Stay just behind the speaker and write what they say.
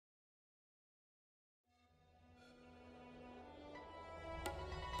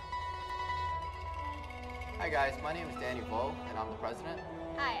Hi guys, my name is Danny Vo and I'm the president.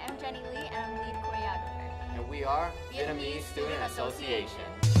 Hi, I'm Jenny Lee and I'm lead choreographer. And we are Vietnamese Student Association.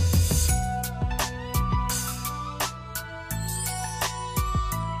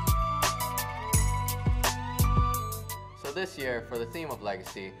 So this year, for the theme of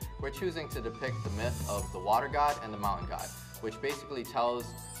legacy, we're choosing to depict the myth of the water god and the mountain god, which basically tells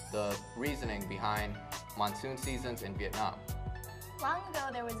the reasoning behind monsoon seasons in Vietnam. Long ago,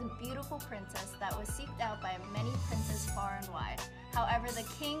 there was a beautiful princess that was seeked out by many princes far and wide. However, the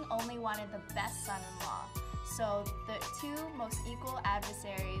king only wanted the best son-in-law. So the two most equal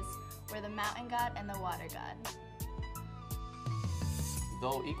adversaries were the mountain god and the water god.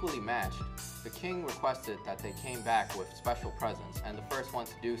 Though equally matched, the king requested that they came back with special presents, and the first one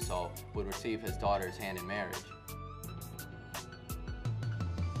to do so would receive his daughter's hand in marriage.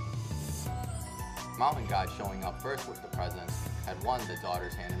 Mountain god, showing up first with the presents, had won the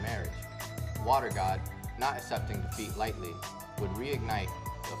daughter's hand in marriage. Water god, not accepting defeat lightly, would reignite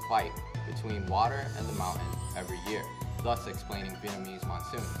the fight between water and the mountain every year, thus explaining Vietnamese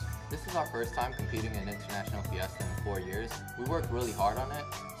monsoons. This is our first time competing in International Fiesta in 4 years. We worked really hard on it,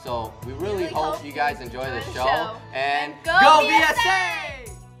 so we really hope you guys enjoy the show. And go VSA!